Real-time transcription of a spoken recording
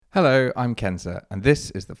Hello, I'm Kenza, and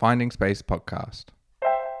this is the Finding Space podcast.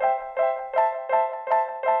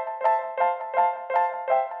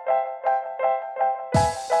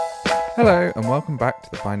 Hello, and welcome back to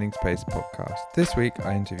the Finding Space podcast. This week,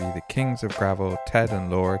 I interview the kings of gravel, Ted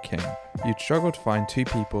and Laura King. You'd struggle to find two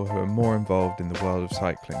people who are more involved in the world of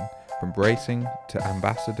cycling, from racing to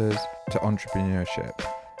ambassadors to entrepreneurship.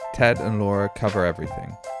 Ted and Laura cover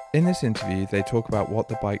everything. In this interview, they talk about what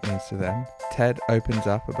the bike means to them. Ted opens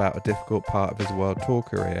up about a difficult part of his world tour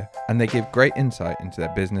career, and they give great insight into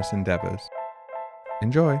their business endeavors.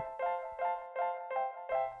 Enjoy!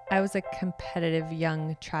 I was a competitive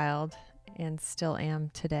young child and still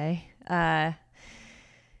am today.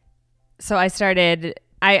 So I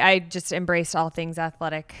just embraced all things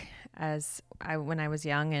athletic when I was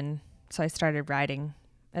young. And so I started riding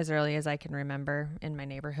as early as I can remember in my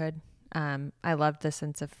neighborhood. I loved the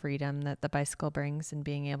sense of freedom that the bicycle brings and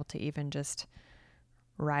being able to even just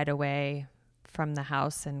ride away from the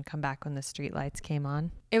house and come back when the street lights came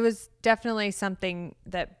on. It was definitely something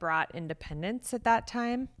that brought independence at that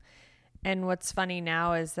time. And what's funny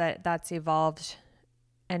now is that that's evolved.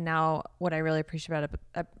 And now what I really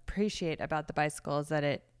appreciate about the bicycle is that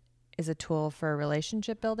it is a tool for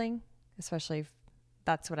relationship building, especially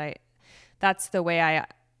that's the way I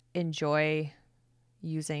enjoy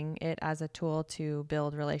using it as a tool to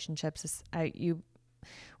build relationships.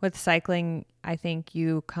 With cycling, I think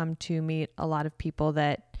you come to meet a lot of people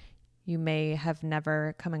that you may have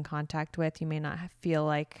never come in contact with. You may not feel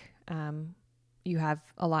like you have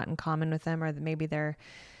a lot in common with them, or that maybe they're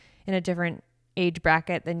in a different age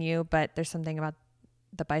bracket than you, but there's something about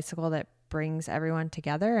the bicycle that brings everyone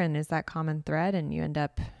together and is that common thread, and you end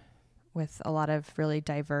up with a lot of really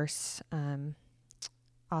diverse,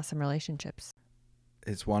 awesome relationships.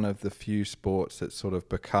 It's one of the few sports that's sort of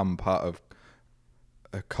become part of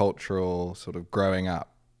a cultural sort of growing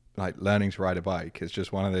up. Like learning to ride a bike is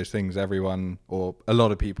just one of those things everyone or a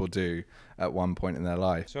lot of people do at one point in their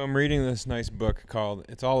life. So I'm reading this nice book called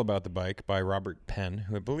It's All About the Bike by Robert Penn,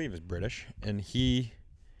 who I believe is British. And the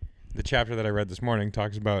chapter that I read this morning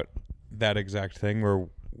talks about that exact thing, where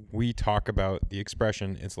we talk about the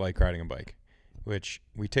expression, it's like riding a bike, which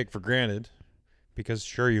we take for granted because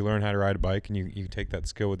sure, you learn how to ride a bike and you take that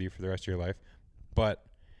skill with you for the rest of your life. But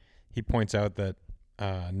he points out that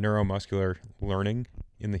neuromuscular learning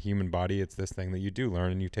in the human body, it's this thing that you do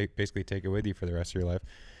learn and you basically take it with you for the rest of your life.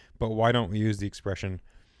 But why don't we use the expression,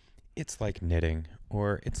 it's like knitting,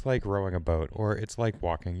 or it's like rowing a boat, or it's like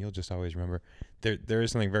walking? You'll just always remember. There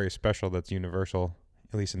is something very special that's universal,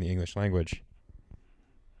 at least in the English language.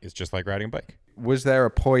 It's just like riding a bike. Was there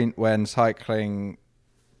a point when cycling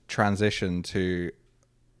transitioned to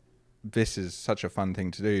this is such a fun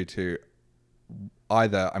thing to do to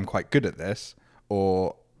either I'm quite good at this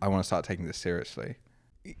or I want to start taking this seriously?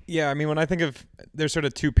 Yeah, I mean, when I think of, there's sort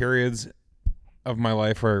of two periods of my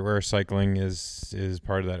life where cycling is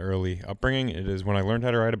part of that early upbringing. It is when I learned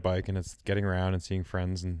how to ride a bike, and it's getting around and seeing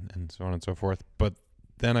friends and so on and so forth. But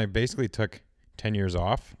then I basically took 10 years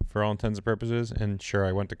off for all intents and purposes. And sure,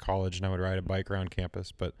 I went to college and I would ride a bike around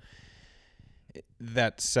campus. But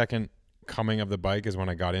that second coming of the bike is when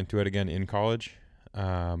I got into it again in college.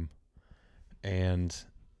 And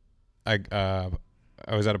I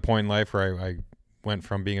was at a point in life where I went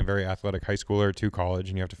from being a very athletic high schooler to college,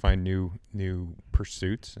 and you have to find new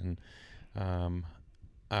pursuits. And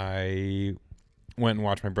I went and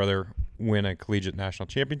watched my brother win a collegiate national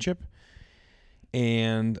championship.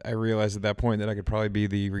 And I realized at that point that I could probably be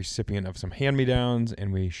the recipient of some hand-me-downs,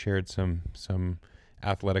 and we shared some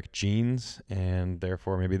athletic genes, and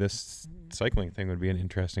therefore maybe this cycling thing would be an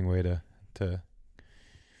interesting way to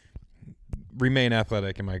remain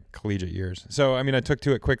athletic in my collegiate years. So, I mean, I took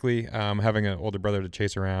to it quickly. Having an older brother to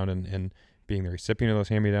chase around and being the recipient of those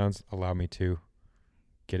hand-me-downs allowed me to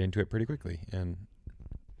get into it pretty quickly, and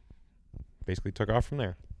basically took off from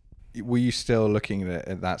there. Were you still looking at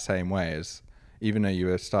it that same way, as even though you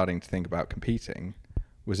were starting to think about competing,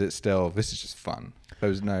 was it still, this is just fun? There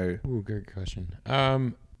was no... Ooh, good question.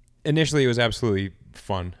 Initially, it was absolutely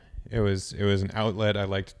fun. It was an outlet. I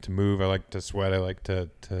liked to move. I liked to sweat. I liked to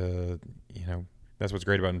that's what's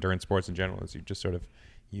great about endurance sports in general, is you just sort of,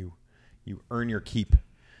 you earn your keep.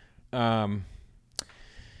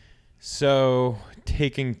 So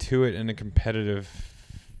taking to it in a competitive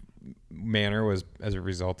manner was as a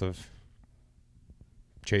result of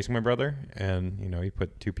chasing my brother, and you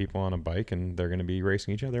put two people on a bike and they're going to be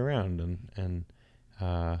racing each other around, and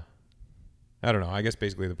I don't know. I guess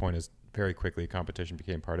basically the point is very quickly competition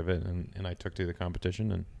became part of it, and I took to the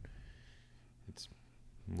competition, and it's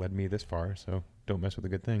led me this far. So don't mess with a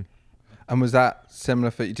good thing. And was that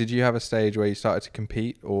similar for you? Did you have a stage where you started to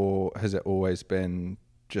compete, or has it always been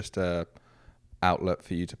just a outlet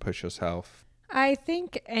for you to push yourself? I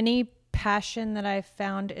think any passion that I've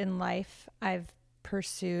found in life, I've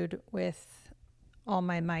pursued with all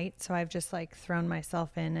my might. So I've just like thrown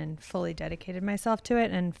myself in and fully dedicated myself to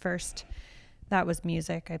it. And first, that was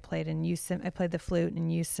music. I played the flute in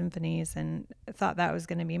youth symphonies, and thought that was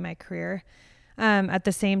going to be my career. At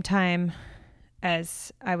the same time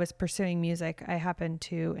as I was pursuing music, I happened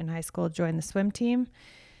to, in high school, join the swim team,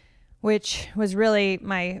 which was really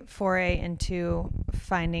my foray into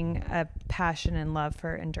finding a passion and love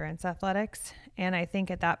for endurance athletics. And I think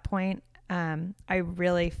at that point, I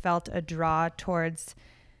really felt a draw towards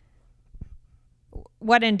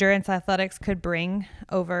what endurance athletics could bring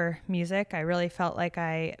over music. I really felt like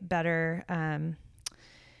I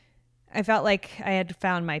felt like I had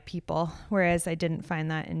found my people, whereas I didn't find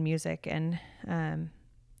that in music. And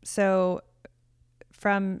so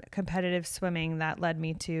from competitive swimming, that led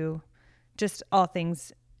me to just all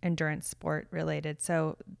things endurance sport related.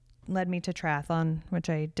 So led me to triathlon, which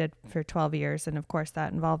I did for 12 years. And of course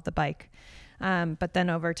that involved the bike. But then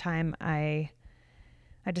over time, I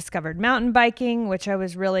discovered mountain biking, which I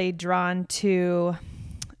was really drawn to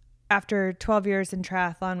after 12 years in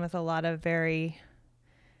triathlon with a lot of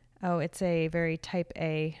it's a very type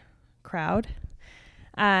A crowd.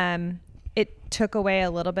 It took away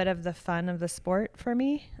a little bit of the fun of the sport for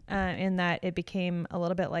me, in that it became a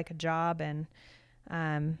little bit like a job, and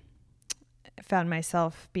found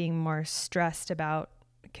myself being more stressed about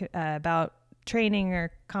training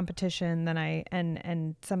or competition than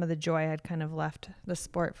and some of the joy had kind of left the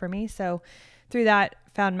sport for me. So through that,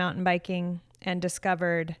 found mountain biking and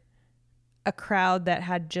discovered a crowd that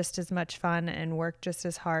had just as much fun and worked just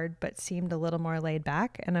as hard, but seemed a little more laid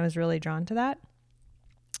back. And I was really drawn to that.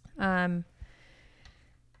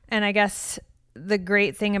 And I guess the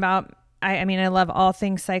great thing about, I love all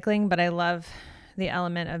things cycling, but I love the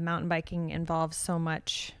element of mountain biking involves so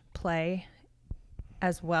much play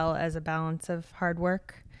as well as a balance of hard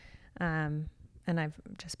work. And I've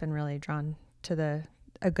just been really drawn to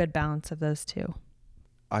a good balance of those two.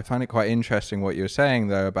 I find it quite interesting what you're saying,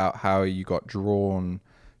 though, about how you got drawn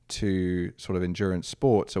to sort of endurance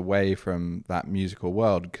sports away from that musical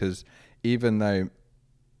world, because even though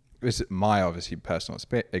this is my obviously personal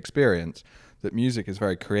experience, that music is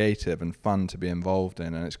very creative and fun to be involved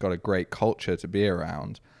in, and it's got a great culture to be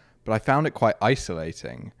around, but I found it quite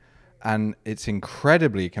isolating, and it's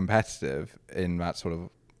incredibly competitive in that sort of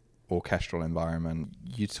orchestral environment.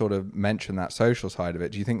 You sort of mentioned that social side of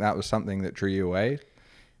it. Do you think that was something that drew you away?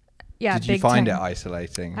 Yeah. Did you find it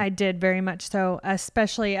isolating? I did, very much so,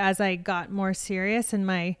 especially as I got more serious in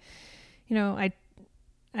my,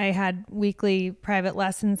 I had weekly private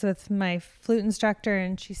lessons with my flute instructor,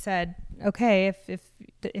 and she said, okay,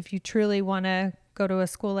 if you truly want to go to a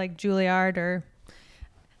school like Juilliard or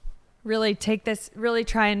really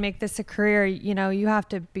try and make this a career, you have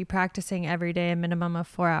to be practicing every day, a minimum of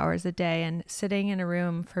 4 hours a day. And sitting in a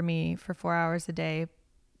room for me for 4 hours a day,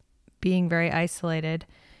 being very isolated,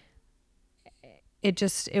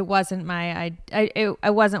 it wasn't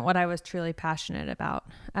it wasn't what I was truly passionate about.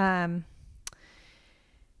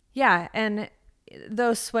 Yeah. And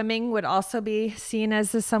though swimming would also be seen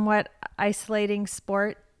as a somewhat isolating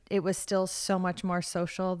sport, it was still so much more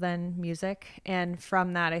social than music. And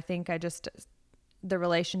from that, I think the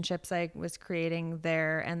relationships I was creating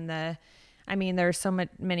there, and there are so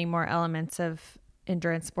many more elements of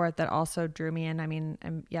endurance sport that also drew me in. I'm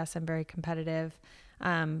very competitive,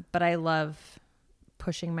 but I love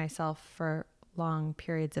pushing myself for long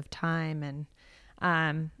periods of time. And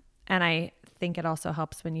I think it also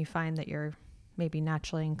helps when you find that you're maybe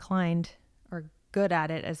naturally inclined or good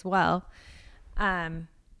at it as well. So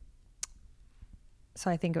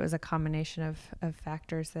I think it was a combination of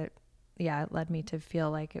factors that, it led me to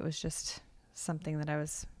feel like it was just something that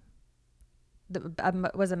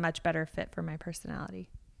was a much better fit for my personality.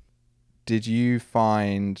 Did you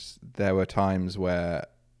find there were times where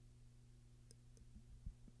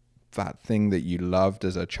that thing that you loved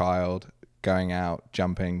as a child, going out,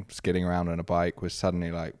 jumping, skidding around on a bike, was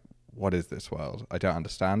suddenly like, what is this world? I don't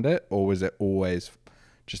understand it. Or was it always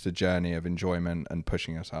just a journey of enjoyment and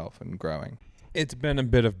pushing yourself and growing? It's been a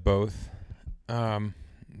bit of both.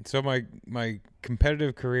 So my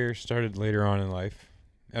competitive career started later on in life,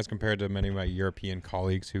 as compared to many of my European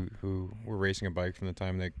colleagues who were racing a bike from the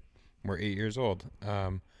time they were 8 years old.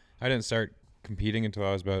 I didn't start competing until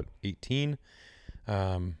I was about 18.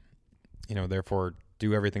 Therefore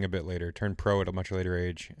do everything a bit later, turn pro at a much later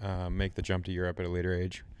age, make the jump to Europe at a later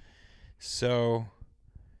age. So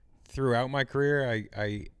throughout my career,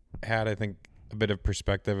 I had, I think, a bit of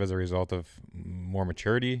perspective as a result of more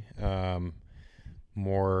maturity,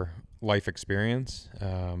 more life experience.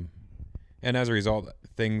 And as a result,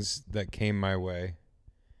 things that came my way,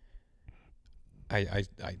 I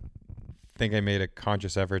think I made a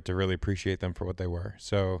conscious effort to really appreciate them for what they were.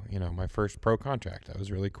 So, my first pro contract, that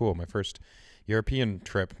was really cool. My first European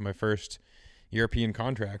trip, my first European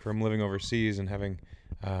contract where I'm living overseas and having,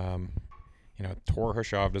 Tor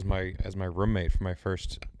Hushovd as my roommate for my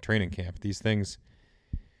first training camp. These things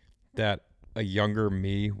that a younger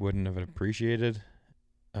me wouldn't have appreciated,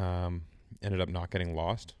 ended up not getting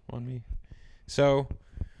lost on me. So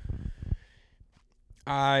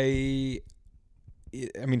I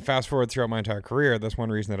mean, fast forward throughout my entire career, that's one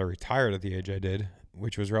reason that I retired at the age I did,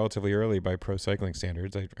 which was relatively early by pro cycling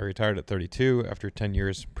standards. I retired at 32 after 10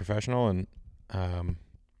 years professional, and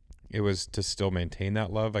it was to still maintain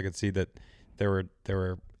that love. I could see that there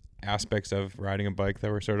were aspects of riding a bike that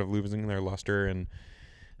were sort of losing their luster, and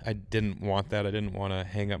I didn't want that. I didn't want to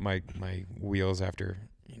hang up my wheels after,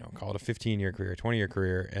 call it a 15-year career, 20-year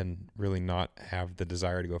career, and really not have the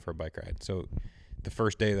desire to go for a bike ride. So the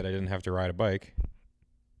first day that I didn't have to ride a bike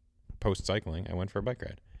post-cycling, I went for a bike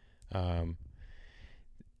ride.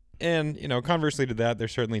 And, conversely to that,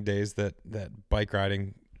 there's certainly days that bike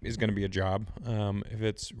riding is going to be a job. If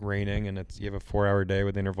it's raining and you have a 4-hour day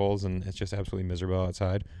with intervals and it's just absolutely miserable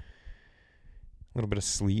outside, a little bit of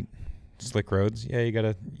sleet, slick roads, yeah, you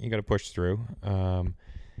gotta push through. And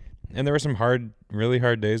there were some really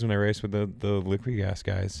hard days when I raced with the Liquigas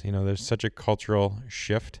guys. There's such a cultural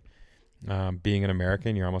shift. Being an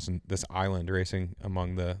American, you're almost in this island racing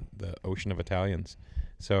among the ocean of Italians.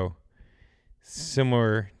 So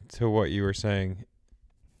similar to what you were saying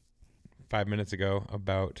 5 minutes ago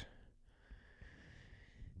about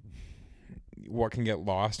what can get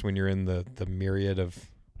lost when you're in the myriad of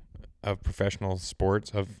professional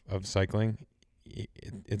sports of cycling.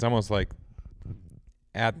 It's almost like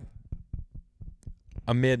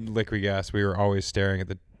amid Liquigas, we were always staring at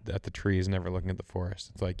the trees, never looking at the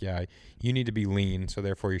forest. It's like, yeah, you need to be lean, so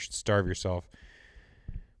therefore you should starve yourself.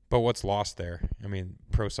 But what's lost there? I mean,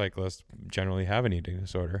 pro cyclists generally have an eating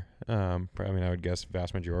disorder. I would guess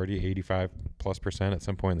vast majority, 85+% at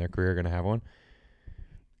some point in their career are going to have one.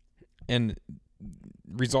 And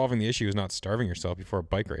resolving the issue is not starving yourself before a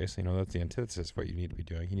bike race. That's the antithesis of what you need to be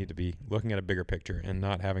doing. You need to be looking at a bigger picture and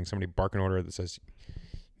not having somebody bark an order that says,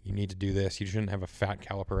 you need to do this. You shouldn't have a fat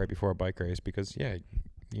caliper right before a bike race because, yeah,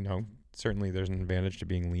 certainly there's an advantage to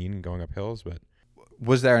being lean and going up hills, but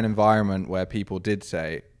was there an environment where people did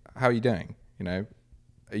say, how are you doing? Are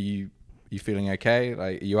you feeling okay?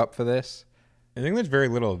 Like, are you up for this? I think there's very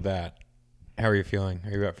little of that. How are you feeling?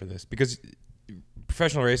 Are you up for this? Because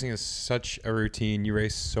professional racing is such a routine. You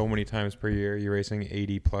race so many times per year. You're racing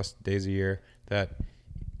 80 plus days a year that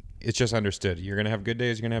it's just understood. You're going to have good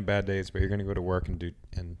days. You're going to have bad days, but you're going to go to work and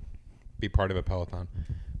be part of a peloton.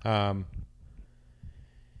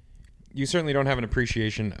 You certainly don't have an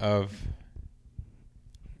appreciation of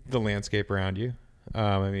the landscape around you.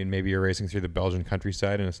 Maybe you're racing through the Belgian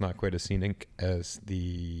countryside and it's not quite as scenic as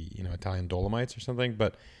the Italian Dolomites or something,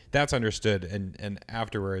 but that's understood. And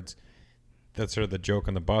afterwards, that's sort of the joke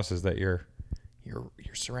on the bus is that you're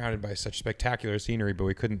surrounded by such spectacular scenery, but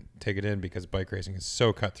we couldn't take it in because bike racing is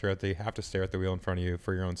so cutthroat that you have to stare at the wheel in front of you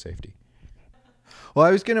for your own safety. Well,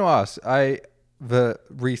 I was going to ask, the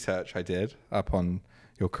research I did up on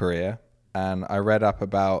your career, and I read up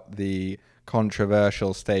about the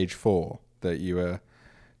controversial stage 4 that you were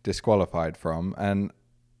disqualified from, and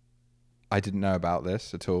I didn't know about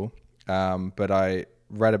this at all, but I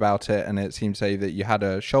read about it, and it seemed to say that you had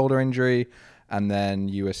a shoulder injury, and then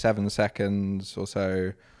you were 7 seconds or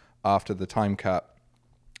so after the time cut,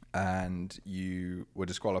 and you were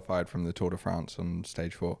disqualified from the Tour de France on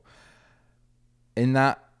stage 4. In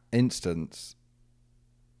that instance,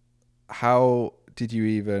 how did you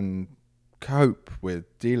even cope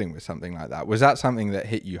with dealing with something like that? Was that something that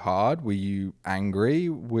hit you hard? Were you angry?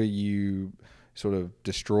 Were you sort of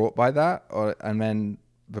distraught by that? And then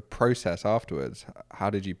the process afterwards, how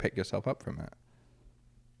did you pick yourself up from it?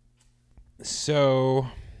 So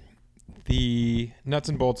the nuts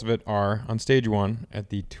and bolts of it are on stage 1 at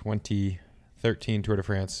the 2013 Tour de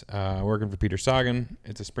France, working for Peter Sagan.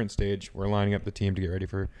 It's a sprint stage. We're lining up the team to get ready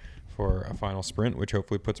for a final sprint, which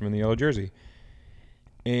hopefully puts them in the yellow jersey.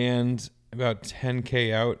 And about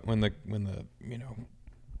 10K out, when the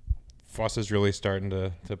fuss is really starting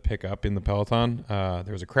to pick up in the peloton,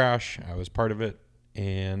 there was a crash. I was part of it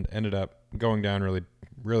and ended up going down really,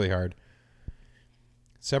 really hard.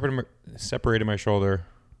 Separated my shoulder,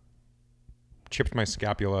 chipped my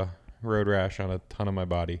scapula, road rash on a ton of my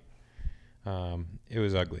body. It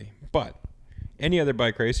was ugly. But any other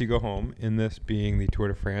bike race, you go home. In this being the Tour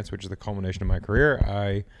de France, which is the culmination of my career,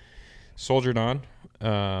 I soldiered on.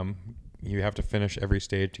 You have to finish every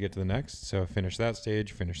stage to get to the next. So finish that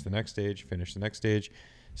stage, finish the next stage, finish the next stage.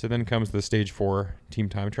 So then comes the stage 4 team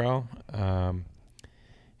time trial.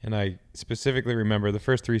 And I specifically remember the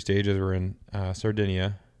first 3 stages were in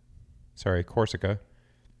Corsica.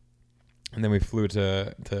 And then we flew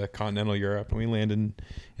to continental Europe, and we landed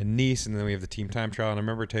in Nice, and then we have the team time trial. And I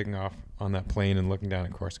remember taking off on that plane and looking down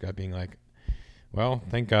at Corsica being like, well,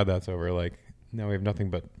 thank God that's over. Like, now we have nothing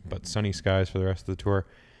but sunny skies for the rest of the tour.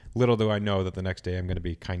 Little do I know that the next day I'm going to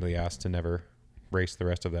be kindly asked to never race the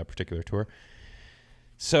rest of that particular tour.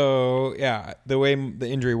 So, yeah, the way the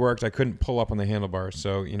injury worked, I couldn't pull up on the handlebars.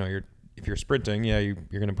 So, if you're sprinting, you're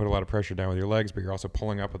going to put a lot of pressure down with your legs, but you're also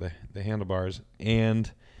pulling up with the handlebars.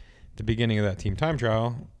 And the beginning of that team time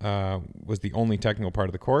trial was the only technical part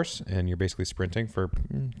of the course, and you're basically sprinting for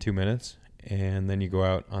 2 minutes, and then you go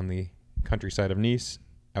out on the countryside of Nice,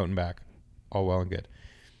 out and back, all well and good.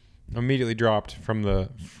 Immediately dropped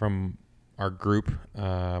from our group,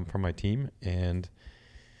 from my team, and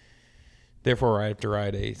therefore I have to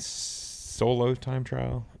ride a solo time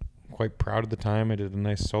trial. I'm quite proud of the time. I did a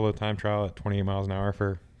nice solo time trial at 28 miles an hour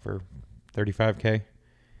for 35K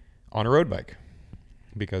on a road bike.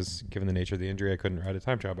 Because given the nature of the injury, I couldn't ride a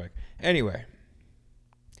time trial bike. Anyway,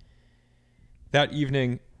 that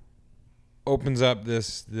evening opens up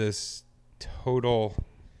this total,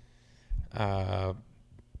 I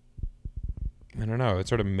don't know, it's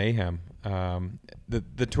sort of mayhem.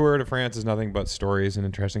 The Tour de France is nothing but stories and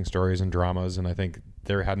interesting stories and dramas, and I think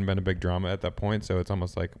there hadn't been a big drama at that point, so it's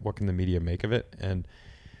almost like, what can the media make of it? And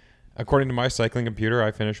according to my cycling computer,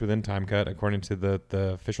 I finished within time cut. According to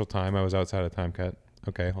the official time, I was outside of time cut.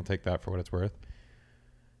 Okay, I'll take that for what it's worth.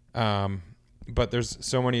 But there's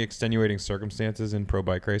so many extenuating circumstances in pro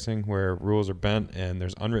bike racing where rules are bent and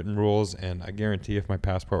there's unwritten rules, and I guarantee if my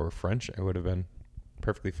passport were French, I would have been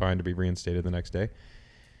perfectly fine to be reinstated the next day.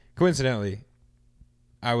 Coincidentally,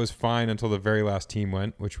 I was fine until the very last team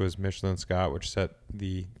went, which was Michelin Scott, which set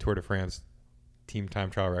the Tour de France team time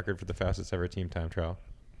trial record for the fastest ever team time trial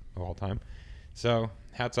of all time. So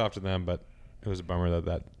hats off to them, but it was a bummer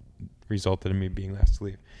that resulted in me being asked to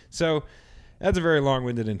leave. So that's a very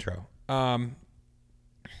long-winded intro.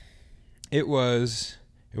 It was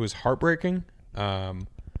heartbreaking.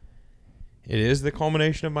 It is the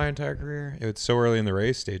culmination of my entire career. It was so early in the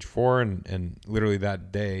race, stage 4, and literally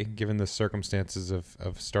that day, given the circumstances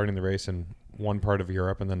of starting the race in one part of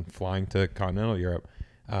Europe and then flying to continental Europe,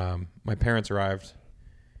 my parents arrived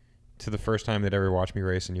to the first time they'd ever watched me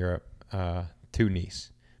race in Europe, to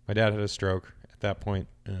Nice. My dad had a stroke at that point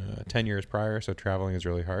 10 years prior, so traveling is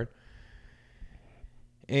really hard.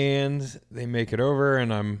 And they make it over,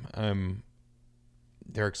 and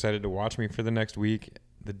they're excited to watch me for the next week,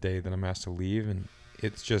 the day that I'm asked to leave. And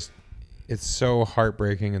it's so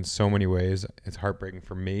heartbreaking in so many ways. It's heartbreaking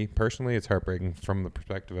for me personally. It's heartbreaking from the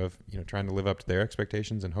perspective of, trying to live up to their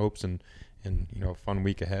expectations and hopes and a fun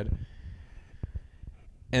week ahead.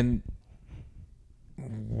 And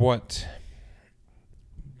what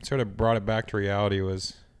sort of brought it back to reality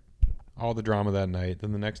was all the drama that night.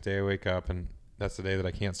 Then the next day I wake up, and that's the day that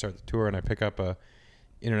I can't start the tour, and I pick up a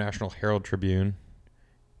International Herald Tribune,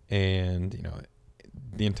 and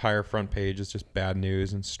the entire front page is just bad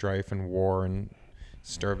news and strife and war and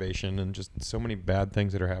starvation and just so many bad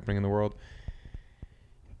things that are happening in the world.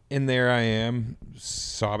 And there I am,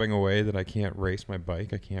 sobbing away that I can't race my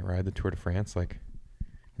bike. I can't ride the Tour de France. Like,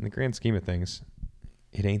 in the grand scheme of things,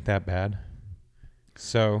 it ain't that bad.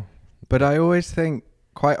 So, but I always think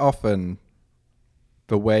quite often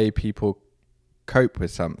the way people cope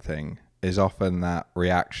with something is often that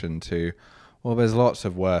reaction to, well, there's lots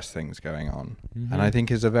of worse things going on. Mm-hmm. And I think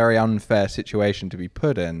it's a very unfair situation to be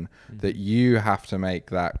put in, that you have to make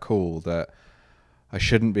that call that I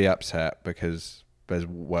shouldn't be upset because there's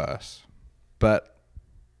worse. But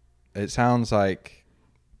it sounds like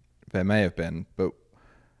there may have been, but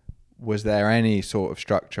was there any sort of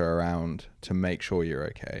structure around to make sure you're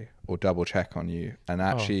okay or double check on you? And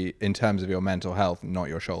actually, in terms of your mental health, not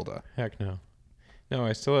your shoulder. Heck no. No,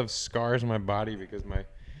 I still have scars on my body because my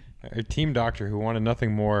team doctor, who wanted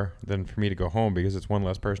nothing more than for me to go home because it's one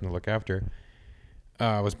less person to look after,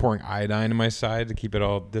 was pouring iodine in my side to keep it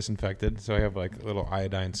all disinfected. So I have like a little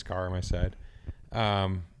iodine scar on my side.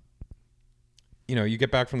 You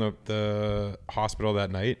get back from the hospital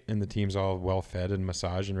that night and the team's all well fed and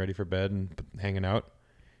massaged and ready for bed and hanging out.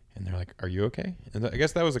 And they're like, "Are you okay?" And I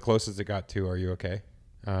guess that was the closest it got to, "Are you okay?"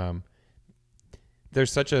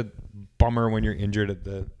 There's such a bummer when you're injured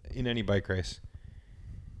in any bike race.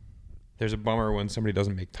 There's a bummer when somebody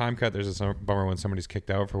doesn't make time cut. There's a bummer when somebody's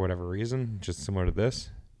kicked out for whatever reason, just similar to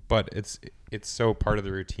this. But it's so part of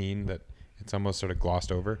the routine that it's almost sort of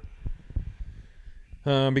glossed over.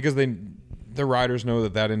 Because the riders know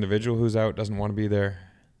that individual who's out doesn't want to be there.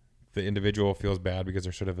 The individual feels bad because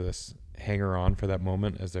they're sort of this hanger on for that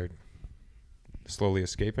moment as they're slowly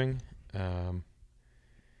escaping. I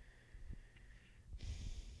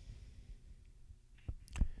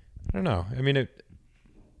don't know. I mean,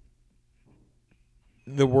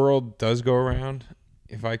 the world does go around.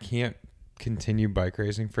 If I can't continue bike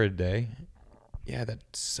racing for a day, yeah, that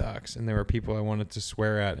sucks. And there were people I wanted to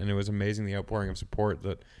swear at, and it was amazing the outpouring of support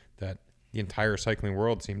that the entire cycling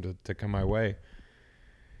world seemed to come my way.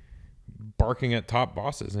 Barking at top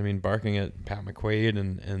bosses. I mean, barking at Pat McQuaid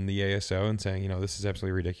and the ASO and saying, this is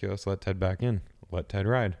absolutely ridiculous. Let Ted back in. Let Ted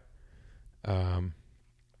ride. And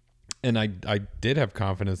I did have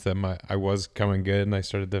confidence that I was coming good, and I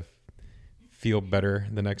started to feel better.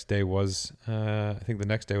 The next day was, I think the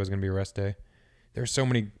next day was going to be a rest day. There were so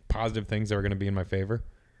many positive things that were going to be in my favor.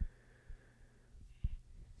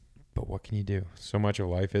 But what can you do? So much of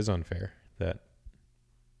life is unfair and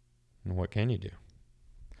what can you do?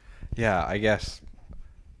 Yeah, I guess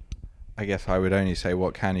I would only say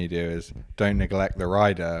what can you do is don't neglect the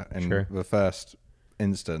rider in the first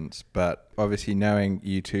instance. But obviously knowing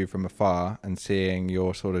you two from afar and seeing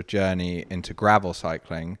your sort of journey into gravel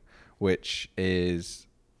cycling, which is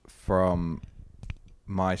from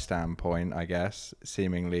my standpoint, I guess,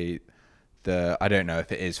 seemingly I don't know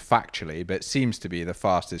if it is factually, but it seems to be the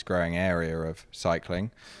fastest growing area of cycling.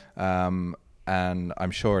 And I'm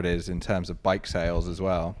sure it is in terms of bike sales as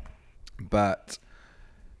well. But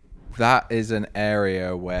that is an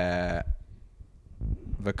area where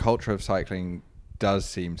the culture of cycling does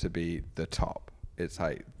seem to be the top. It's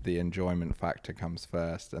like the enjoyment factor comes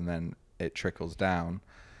first and then it trickles down.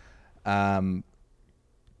 Do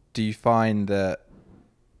you find that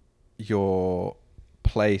your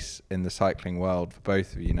place in the cycling world for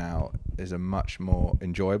both of you now is a much more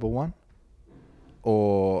enjoyable one?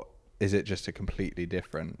 Or is it just a completely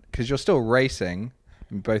different? Because you're still racing,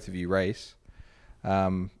 and both of you race.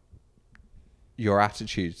 Your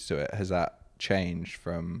attitudes to it, has that changed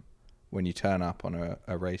from when you turn up on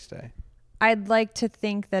a race day? I'd like to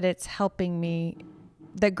think that it's helping me,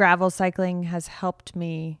 that gravel cycling has helped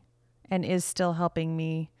me and is still helping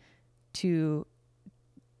me to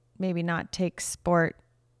maybe not take sport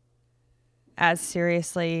as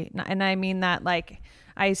seriously. And I mean that, like,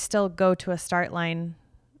 I still go to a start line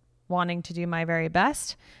wanting to do my very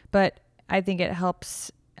best, but I think it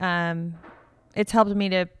helps. It's helped me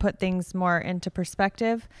to put things more into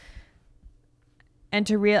perspective and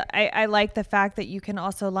to I like the fact that you can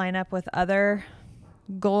also line up with other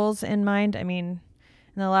goals in mind. I mean,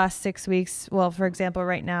 in the last 6 weeks, well, for example,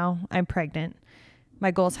 right now I'm pregnant.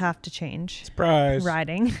 My goals have to change. Surprise.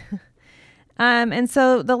 Riding. And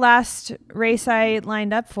so the last race I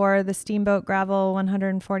lined up for, the Steamboat Gravel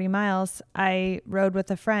 140 miles, I rode with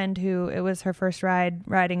a friend who it was her first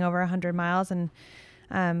riding over 100 miles, and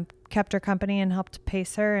kept her company and helped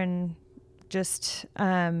pace her, and just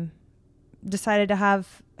decided to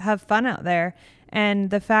have fun out there. And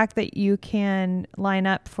the fact that you can line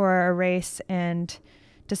up for a race and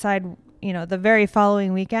decide, the very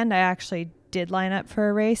following weekend, I actually did line up for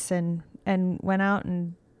a race and went out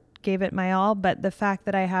and gave it my all. But the fact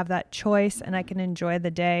that I have that choice and I can enjoy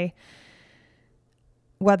the day,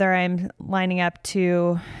 whether I'm lining up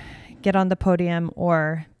to get on the podium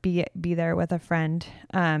or be there with a friend,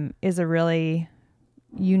 is a really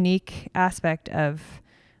unique aspect of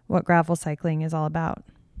what gravel cycling is all about.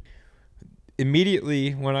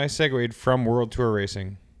 Immediately when I segued from World Tour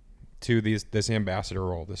racing to this ambassador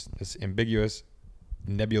role, this ambiguous,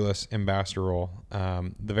 nebulous ambassador role,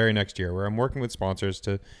 the very next year, where I'm working with sponsors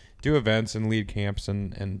to do events and lead camps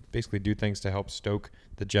and basically do things to help stoke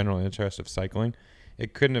the general interest of cycling.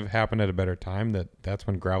 It couldn't have happened at a better time. That's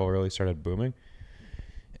when gravel really started booming.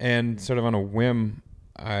 And sort of on a whim,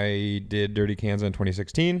 I did Dirty Kansas in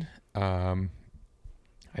 2016.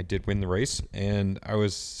 I did win the race, and I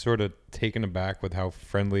was sort of taken aback with how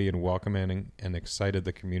friendly and welcoming and excited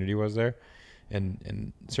the community was there.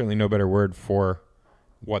 And certainly no better word for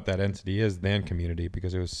what that entity is than community,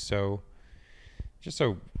 because it was so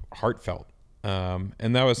heartfelt.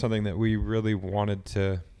 And that was something that we really wanted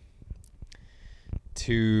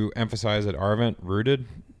to emphasize at our event, Rooted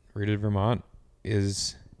Vermont,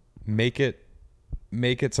 is make it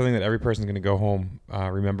something that every person's going to go home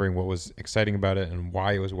remembering what was exciting about it and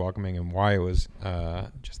why it was welcoming and why it was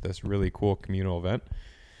just this really cool communal event.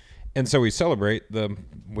 And so we celebrate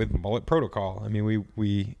with Mullet Protocol. I mean,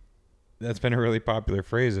 we that's been a really popular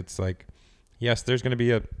phrase. It's like, yes, there's going to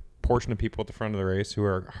be a portion of people at the front of the race who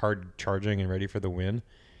are hard charging and ready for the win.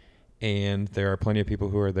 And there are plenty of people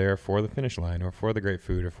who are there for the finish line or for the great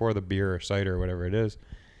food or for the beer or cider or whatever it is.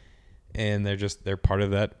 And they're part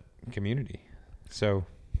of that community. So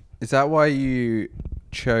is that why you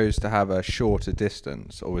chose to have a shorter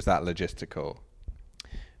distance, or was that logistical?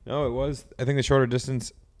 No, it was. I think the shorter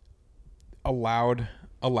distance allow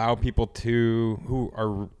people who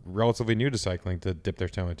are relatively new to cycling to dip their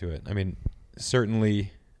toe into it. I mean,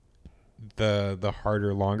 certainly the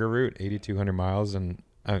harder, longer route, 8,200 miles and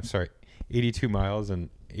 82 miles and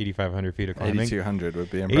 8,500 feet of climbing. 8,200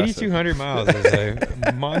 would be impressive. 8,200 miles is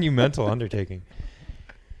a monumental undertaking.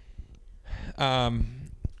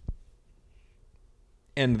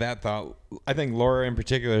 And that thought, I think Laura in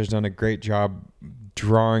particular has done a great job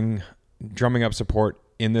drumming up support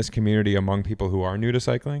in this community among people who are new to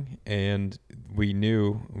cycling. And we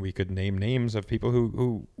knew we could name names of people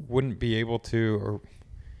who wouldn't be able to, or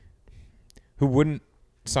who wouldn't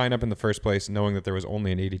sign up in the first place knowing that there was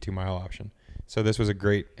only an 82-mile option. So this was a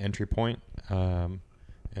great entry point. And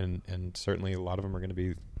certainly a lot of them are going to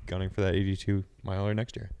be gunning for that 82-miler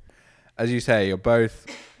next year. As you say, you're both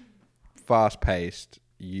fast-paced.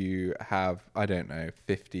 You have,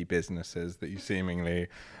 50 businesses that you seemingly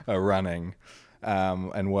are running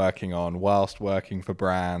and working on whilst working for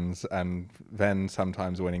brands and then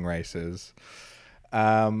sometimes winning races.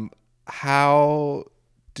 How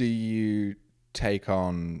do you take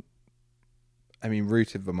on,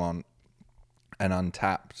 Rooted Vermont and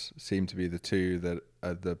Untapped seem to be the two that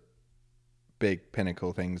are the big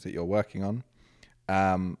pinnacle things that you're working on.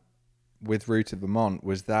 With Rooted Vermont,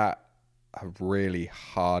 was that a really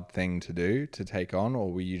hard thing to do, to take on,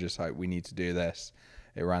 or were you just like, we need to do this?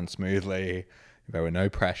 It ran smoothly. There were no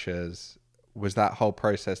pressures. Was that whole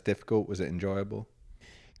process difficult? Was it enjoyable?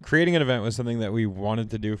 Creating an event was something that we wanted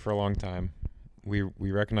to do for a long time. We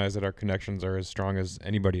recognize that our connections are as strong as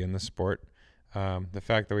anybody in this sport. The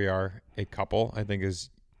fact that we are a couple, I think, is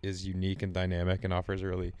unique and dynamic and offers a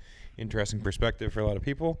really interesting perspective for a lot of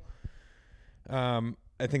people.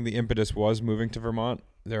 I think the impetus was moving to Vermont.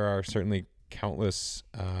 There are certainly countless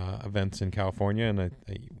events in California, and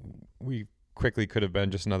we quickly could have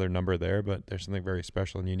been just another number there, but there's something very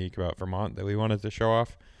special and unique about Vermont that we wanted to show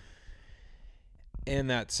off. And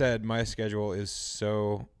that said, my schedule is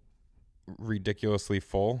so ridiculously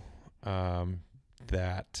full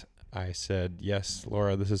that I said, yes,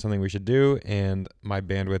 Laura, this is something we should do, and my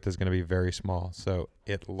bandwidth is going to be very small. So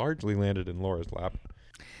it largely landed in Laura's lap.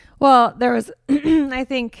 Well, there was, I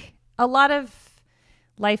think, a lot of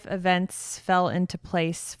life events fell into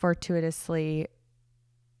place fortuitously,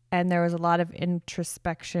 and there was a lot of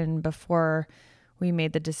introspection before we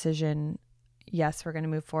made the decision, yes, we're going to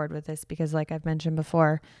move forward with this, because like I've mentioned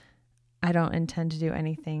before, I don't intend to do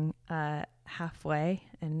anything halfway,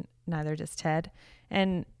 and neither does Ted.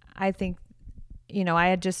 And I think, I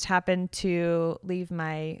had just happened to leave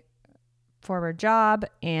my former job,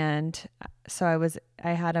 and so I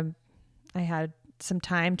had some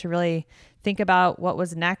time to really think about what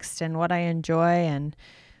was next and what I enjoy and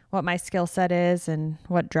what my skill set is and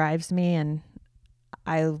what drives me. And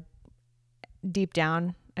I, deep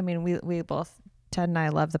down, we both, Ted and I,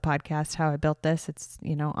 love the podcast, How I Built This. It's,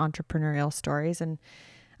 entrepreneurial stories. And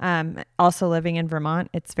also living in Vermont,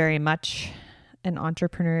 it's very much an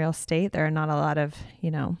entrepreneurial state. There are not a lot of,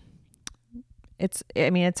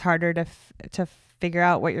 it's harder to figure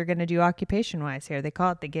out what you're going to do occupation wise here. They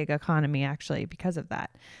call it the gig economy, actually, because of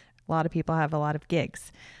that. A lot of people have a lot of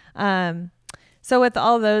gigs. So with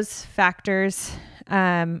all those factors,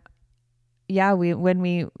 I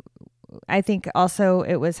think also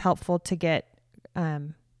it was helpful to get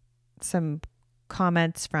some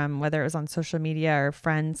comments from, whether it was on social media or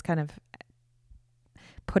friends, kind of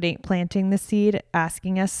planting the seed,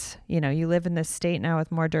 asking us, you live in this state now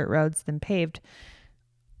with more dirt roads than paved.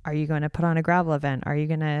 Are you going to put on a gravel event? Are you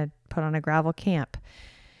going to put on a gravel camp?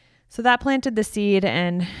 So that planted the seed.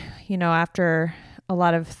 And, after a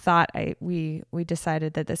lot of thought, we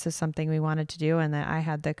decided that this is something we wanted to do, and that I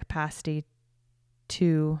had the capacity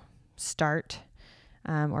to start,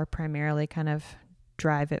 or primarily kind of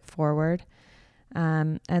drive it forward.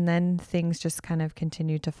 And then things just kind of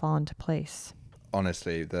continued to fall into place.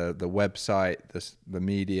 Honestly, the website, the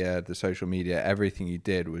media, the social media, everything you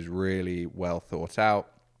did was really well thought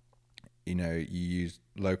out. You used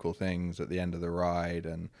local things at the end of the ride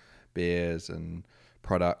and beers and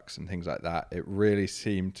products and things like that. It really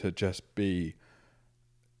seemed to just be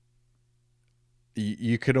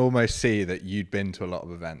you could almost see that you'd been to a lot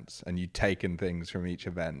of events and you'd taken things from each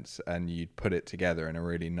event and you'd put it together in a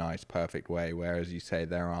really nice, perfect way. Whereas you say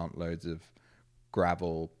there aren't loads of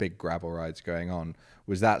big gravel rides going on.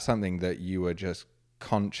 Was that something that you were just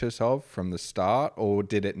conscious of from the start, or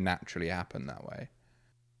did it naturally happen that way?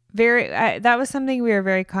 That was something we were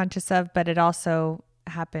very conscious of, but it also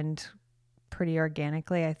happened pretty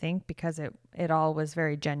organically, I think, because it all was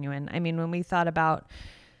very genuine. I mean, when we thought about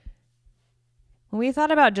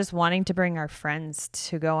just wanting to bring our friends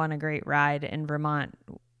to go on a great ride in Vermont,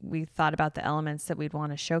 we thought about the elements that we'd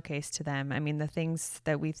want to showcase to them. I mean, the things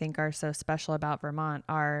that we think are so special about Vermont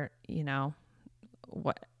are,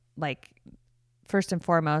 first and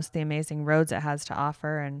foremost, the amazing roads it has to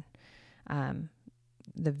offer, and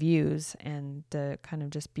the views and the kind of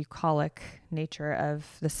just bucolic nature of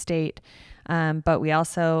the state. But we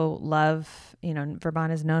also love,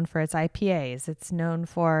 Vermont is known for its IPAs. It's known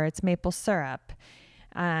for its maple syrup.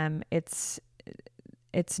 It's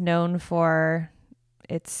known for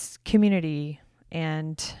its community.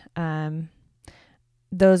 And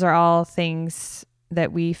those are all things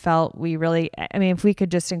that we felt we really, I mean, if we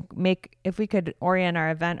could orient our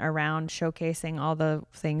event around showcasing all the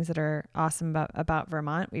things that are awesome about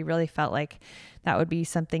Vermont, we really felt like that would be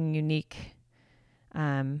something unique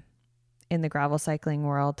in the gravel cycling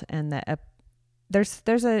world. And that there's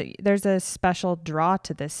a special draw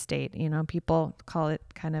to this state. People call it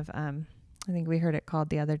kind of, I think we heard it called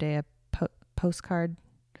the other day, the postcard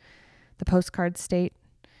state.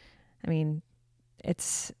 I mean,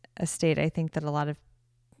 it's a state, I think, that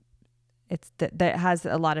that has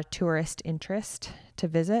a lot of tourist interest to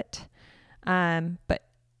visit. But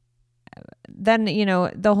then,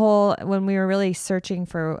 when we were really searching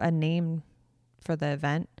for a name for the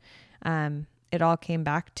event, it all came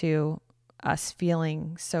back to us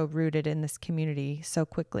feeling so rooted in this community so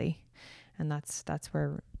quickly. And that's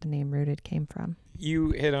where the name Rooted came from.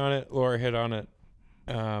 You hit on it, Laura hit on it.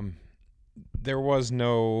 There was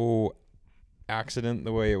no accident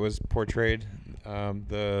the way it was portrayed.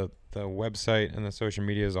 The website and the social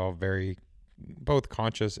media is all very both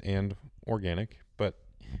conscious and organic, but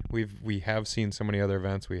we have seen so many other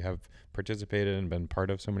events. We have participated and been part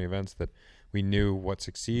of so many events that we knew what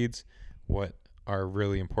succeeds, what are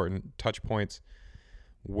really important touch points,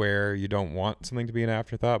 where you don't want something to be an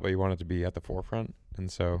afterthought, but you want it to be at the forefront.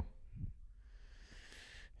 And so,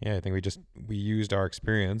 yeah, I think we used our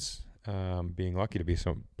experience, being lucky to be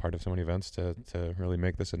part of so many events to really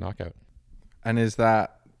make this a knockout. And is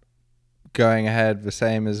that going ahead the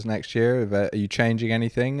same as next year? Are you changing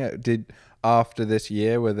anything? After this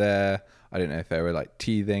year, were there, I don't know if there were like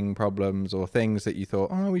teething problems or things that you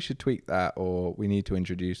thought, we should tweak that, or we need to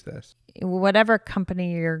introduce this? Whatever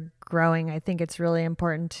company you're growing, I think it's really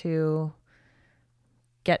important to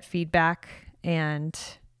get feedback and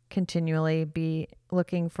continually be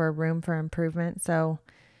looking for room for improvement. So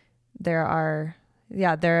there are,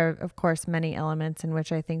 of course, many elements in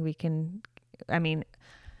which I think we can,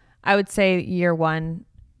 I would say year one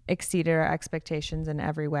exceeded our expectations in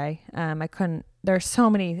every way. There are so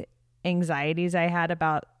many anxieties I had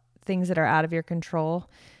about things that are out of your control,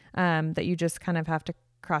 that you just kind of have to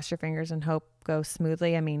cross your fingers and hope go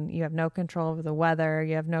smoothly. I mean, you have no control over the weather.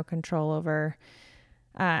 You have no control over,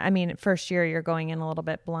 first year you're going in a little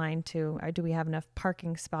bit blind to, do we have enough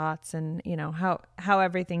parking spots, and how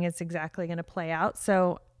everything is exactly going to play out.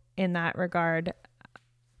 So in that regard,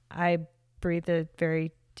 I breathed a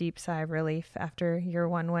very deep sigh of relief after year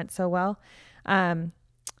one went so well.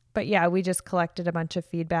 But yeah, we just collected a bunch of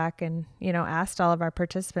feedback and, asked all of our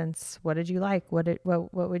participants, what did you like? What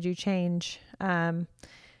would you change? And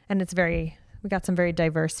we got some very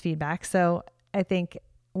diverse feedback. So I think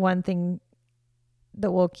one thing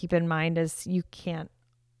that we'll keep in mind is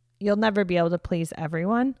you'll never be able to please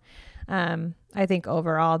everyone. I think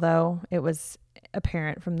overall though, it was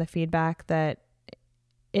apparent from the feedback that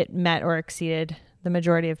it met or exceeded the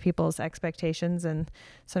majority of people's expectations. And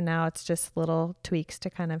so now it's just little tweaks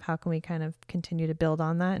to kind of how can we kind of continue to build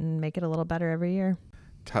on that and make it a little better every year.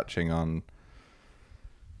 Touching on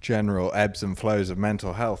general ebbs and flows of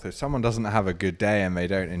mental health, if someone doesn't have a good day and they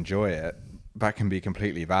don't enjoy it, that can be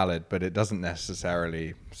completely valid, but it doesn't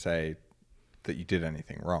necessarily say that you did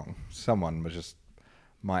anything wrong. Someone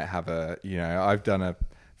might have I've done a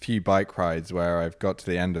few bike rides where I've got to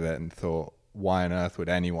the end of it and thought, why on earth would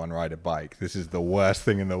anyone ride a bike? This is the worst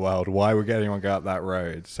thing in the world. Why would anyone go up that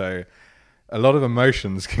road? So a lot of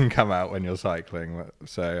emotions can come out when you're cycling.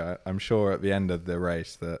 So I'm sure at the end of the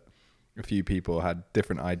race that a few people had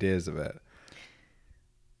different ideas of it.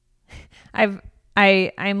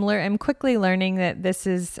 I'm quickly learning that this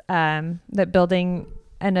is that building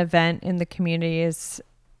an event in the community is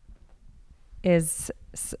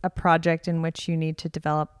a project in which you need to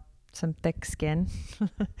develop some thick skin,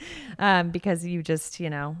 because you just,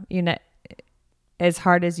 as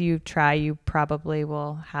hard as you try, you probably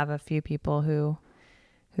will have a few people who,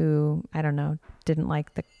 I don't know, didn't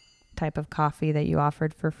like the type of coffee that you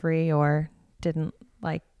offered for free, or didn't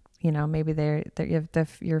like, maybe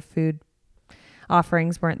your food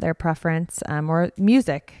offerings weren't their preference, or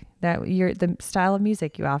music the style of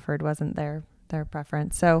music you offered wasn't their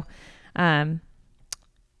preference. So,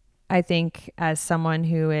 I think as someone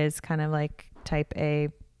who is kind of like type A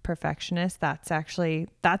perfectionist, that's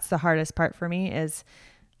the hardest part for me. Is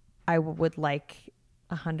I would like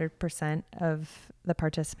 100% of the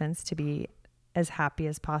participants to be as happy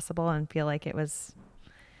as possible and feel like it was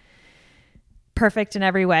perfect in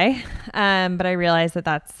every way. But I realize that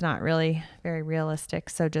that's not really very realistic.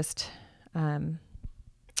 So just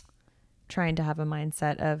trying to have a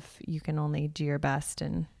mindset of you can only do your best,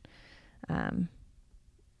 and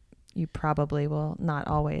you probably will not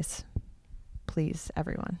always please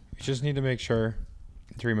everyone. You just need to make sure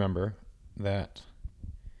to remember that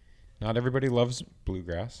not everybody loves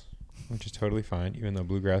bluegrass, which is totally fine, even though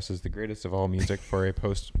bluegrass is the greatest of all music for a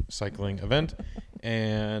post-cycling event.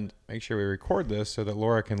 And make sure we record this so that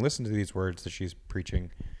Laura can listen to these words that she's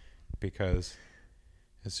preaching, because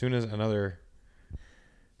as soon as another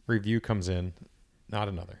review comes in,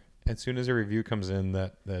 as soon as a review comes in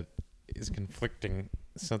that is conflicting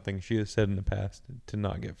something she has said in the past, to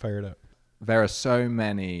not get fired up. There are so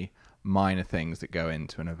many minor things that go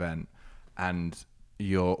into an event, and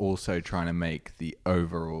you're also trying to make the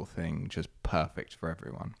overall thing just perfect for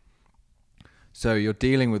everyone. So you're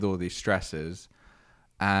dealing with all these stresses,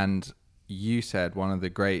 and you said one of the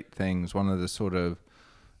great things, one of the sort of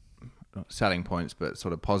not selling points, but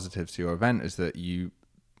sort of positives to your event is that you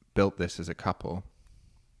built this as a couple.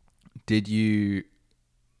 Did you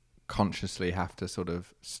consciously have to sort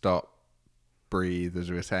of stop, breathe, as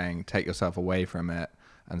we were saying, take yourself away from it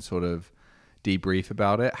and sort of debrief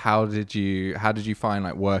about it? How did you find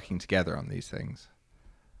like working together on these things?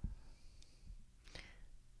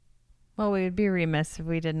 Well, we would be remiss if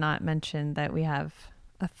we did not mention that we have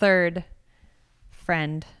a third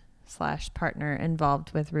friend / partner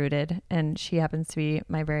involved with Rooted, and she happens to be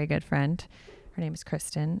my very good friend. Her name is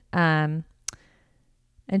Kristen. And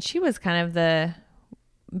she was kind of the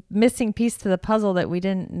missing piece to the puzzle that we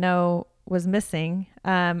didn't know was missing.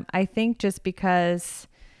 I think just because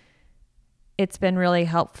it's been really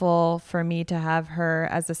helpful for me to have her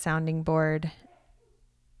as a sounding board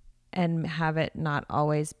and have it not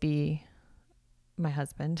always be my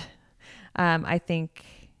husband. I think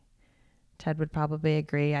Ted would probably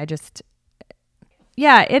agree. It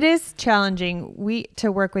is challenging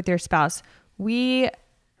to work with your spouse. We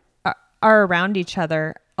are around each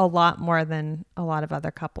other a lot more than a lot of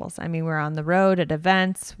other couples. I mean, we're on the road at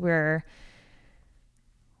events. We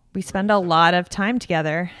spend a lot of time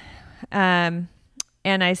together. And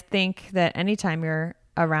I think that anytime you're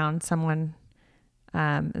around someone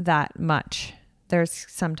that much, there's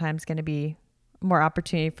sometimes going to be more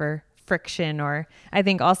opportunity for friction. Or I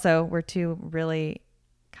think also we're two really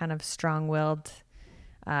kind of strong-willed,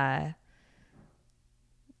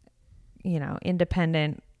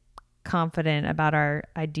 independent, confident about our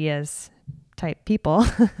ideas type people.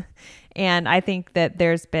 And I think that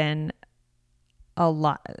there's been a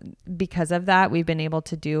lot, because of that, we've been able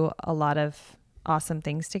to do a lot of awesome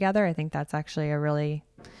things together. I think that's actually a really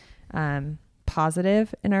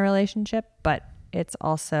positive in our relationship, but it's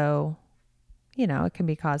also, it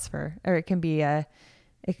can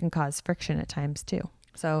cause friction at times too.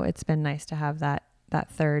 So it's been nice to have that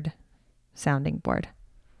third sounding board.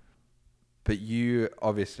 But you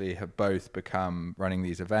obviously have both become running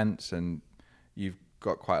these events, and you've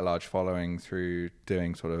got quite a large following through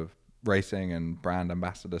doing sort of racing and brand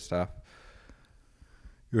ambassador stuff.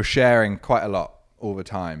 You're sharing quite a lot all the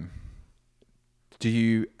time. Do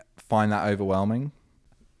you find that overwhelming?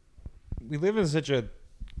 We live in such a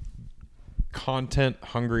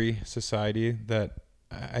content-hungry society that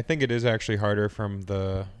I think it is actually harder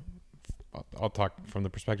I'll talk from the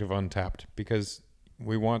perspective of Untapped, because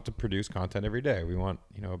we want to produce content every day. We want,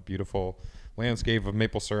 a beautiful landscape of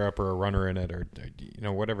maple syrup or a runner in it, or,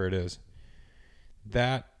 whatever it is.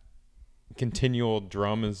 That continual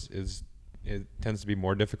drum it tends to be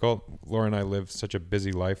more difficult. Laura and I live such a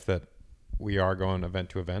busy life that we are going event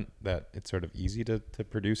to event, that it's sort of easy to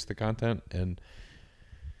produce the content. And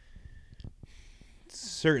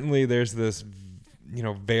certainly there's this,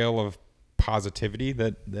 veil of positivity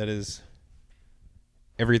that is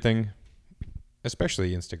everything,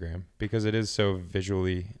 especially Instagram, because it is so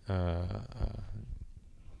visually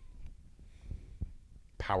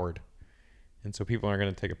powered. And so people aren't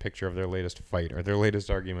going to take a picture of their latest fight or their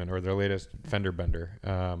latest argument or their latest fender bender.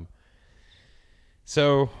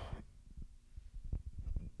 So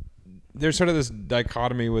there's sort of this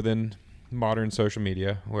dichotomy within modern social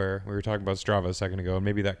media where we were talking about Strava a second ago, and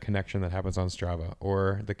maybe that connection that happens on Strava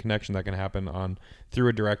or the connection that can happen through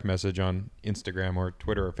a direct message on Instagram or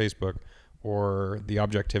Twitter or Facebook, or the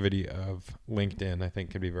objectivity of LinkedIn, I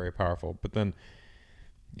think could be very powerful. But then,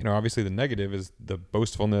 obviously the negative is the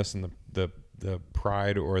boastfulness and the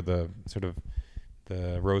pride, or the sort of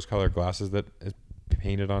the rose-colored glasses that is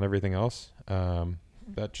painted on everything else.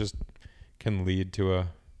 That just can lead to a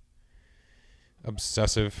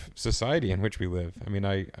obsessive society in which we live. I mean,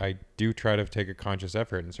 I do try to take a conscious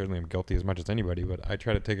effort, and certainly I'm guilty as much as anybody, but I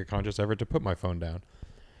try to take a conscious effort to put my phone down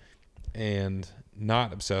and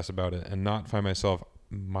not obsess about it and not find myself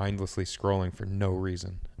mindlessly scrolling for no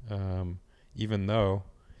reason. Even though,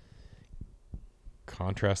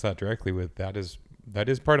 contrast that directly with that is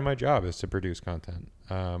part of my job, is to produce content.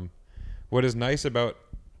 What is nice about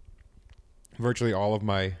virtually all of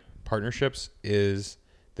my partnerships is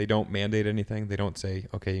they don't mandate anything. They don't say,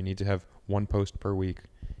 okay, you need to have one post per week.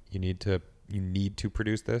 You need to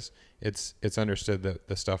produce this. It's understood that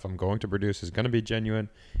the stuff I'm going to produce is going to be genuine.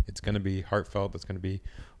 It's going to be heartfelt. It's going to be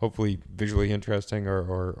hopefully visually interesting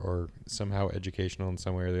or somehow educational in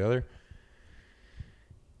some way or the other.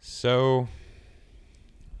 So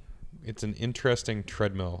it's an interesting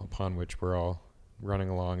treadmill upon which we're all running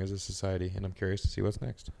along as a society, and I'm curious to see what's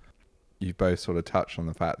next. You've both sort of touched on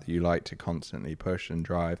the fact that you like to constantly push and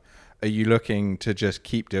drive. Are you looking to just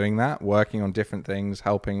keep doing that, working on different things,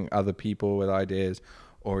 helping other people with ideas,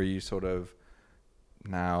 or are you sort of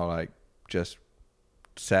now like just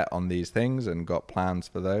set on these things and got plans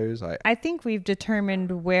for those? I think we've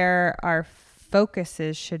determined where our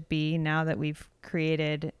focuses should be now that we've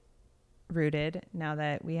created Rooted, now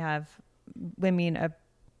that we have,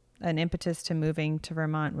 an impetus to moving to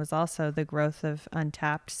Vermont was also the growth of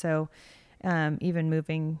Untapped. So even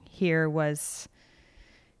moving here was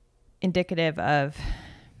indicative of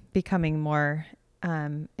becoming more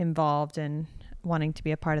involved and wanting to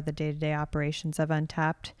be a part of the day-to-day operations of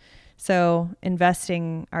Untapped. So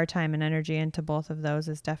investing our time and energy into both of those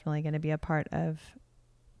is definitely going to be a part of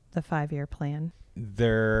the 5-year plan.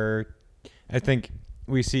 I think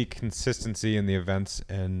we see consistency in the events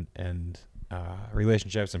and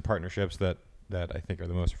relationships and partnerships that I think are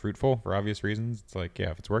the most fruitful for obvious reasons. It's like, yeah,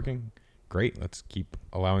 if it's working, great. Let's keep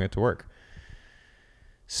allowing it to work.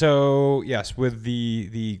 So yes, with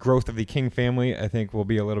the growth of the King family, I think we'll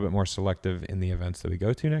be a little bit more selective in the events that we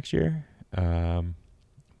go to next year.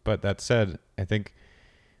 But that said, I think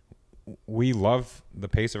we love the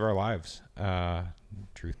pace of our lives,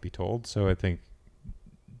 truth be told. So I think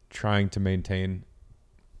trying to maintain,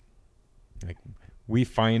 like, we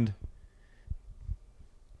find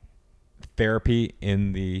therapy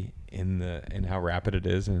in how rapid it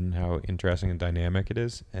is and how interesting and dynamic it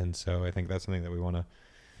is. And so I think that's something that we want to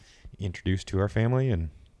introduce to our family. And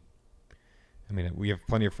I mean, we have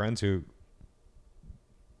plenty of friends who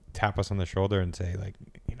tap us on the shoulder and say, like,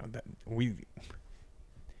 that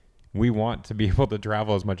we want to be able to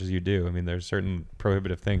travel as much as you do. I mean, there's certain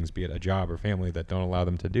prohibitive things, be it a job or family, that don't allow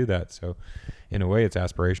them to do that. So in a way it's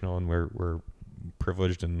aspirational, and we're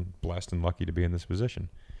privileged and blessed and lucky to be in this position.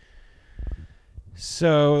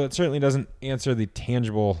 So that certainly doesn't answer the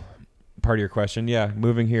tangible part of your question. Yeah,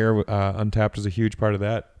 moving here, Untapped was a huge part of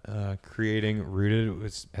that. Creating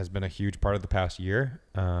Rooted has been a huge part of the past year.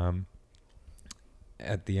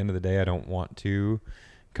 At the end of the day, I don't want to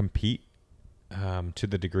compete to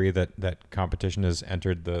the degree that competition has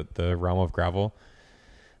entered the realm of gravel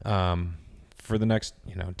for the next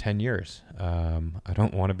 10 years. I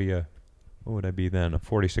don't want to be what would I be then? A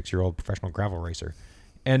 46-year-old professional gravel racer.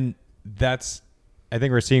 And I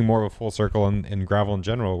think we're seeing more of a full circle in gravel in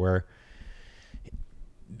general, where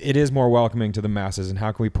it is more welcoming to the masses. And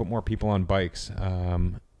how can we put more people on bikes?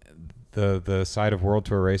 The side of World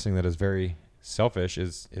Tour racing that is very selfish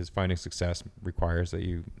is finding success requires that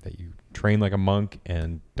you train like a monk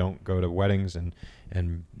and don't go to weddings and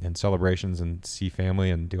celebrations and see family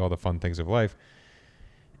and do all the fun things of life.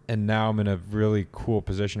 And now I'm in a really cool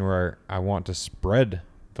position where I want to spread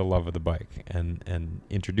the love of the bike and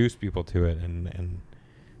introduce people to it and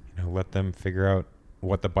let them figure out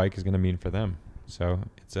what the bike is going to mean for them. So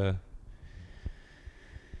it's a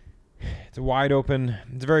wide open,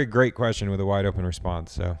 it's a very great question with a wide open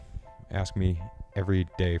response. So ask me every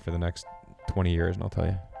day for the next 20 years and I'll tell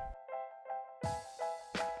you.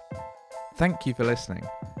 Thank you for listening.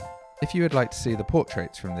 If you would like to see the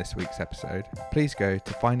portraits from this week's episode, please go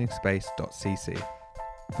to findingspace.cc.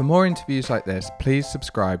 For more interviews like this, please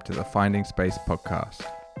subscribe to the Finding Space podcast.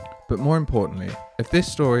 But more importantly, if this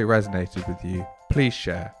story resonated with you, please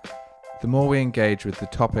share. The more we engage with the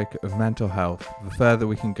topic of mental health, the further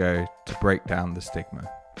we can go to break down the stigma.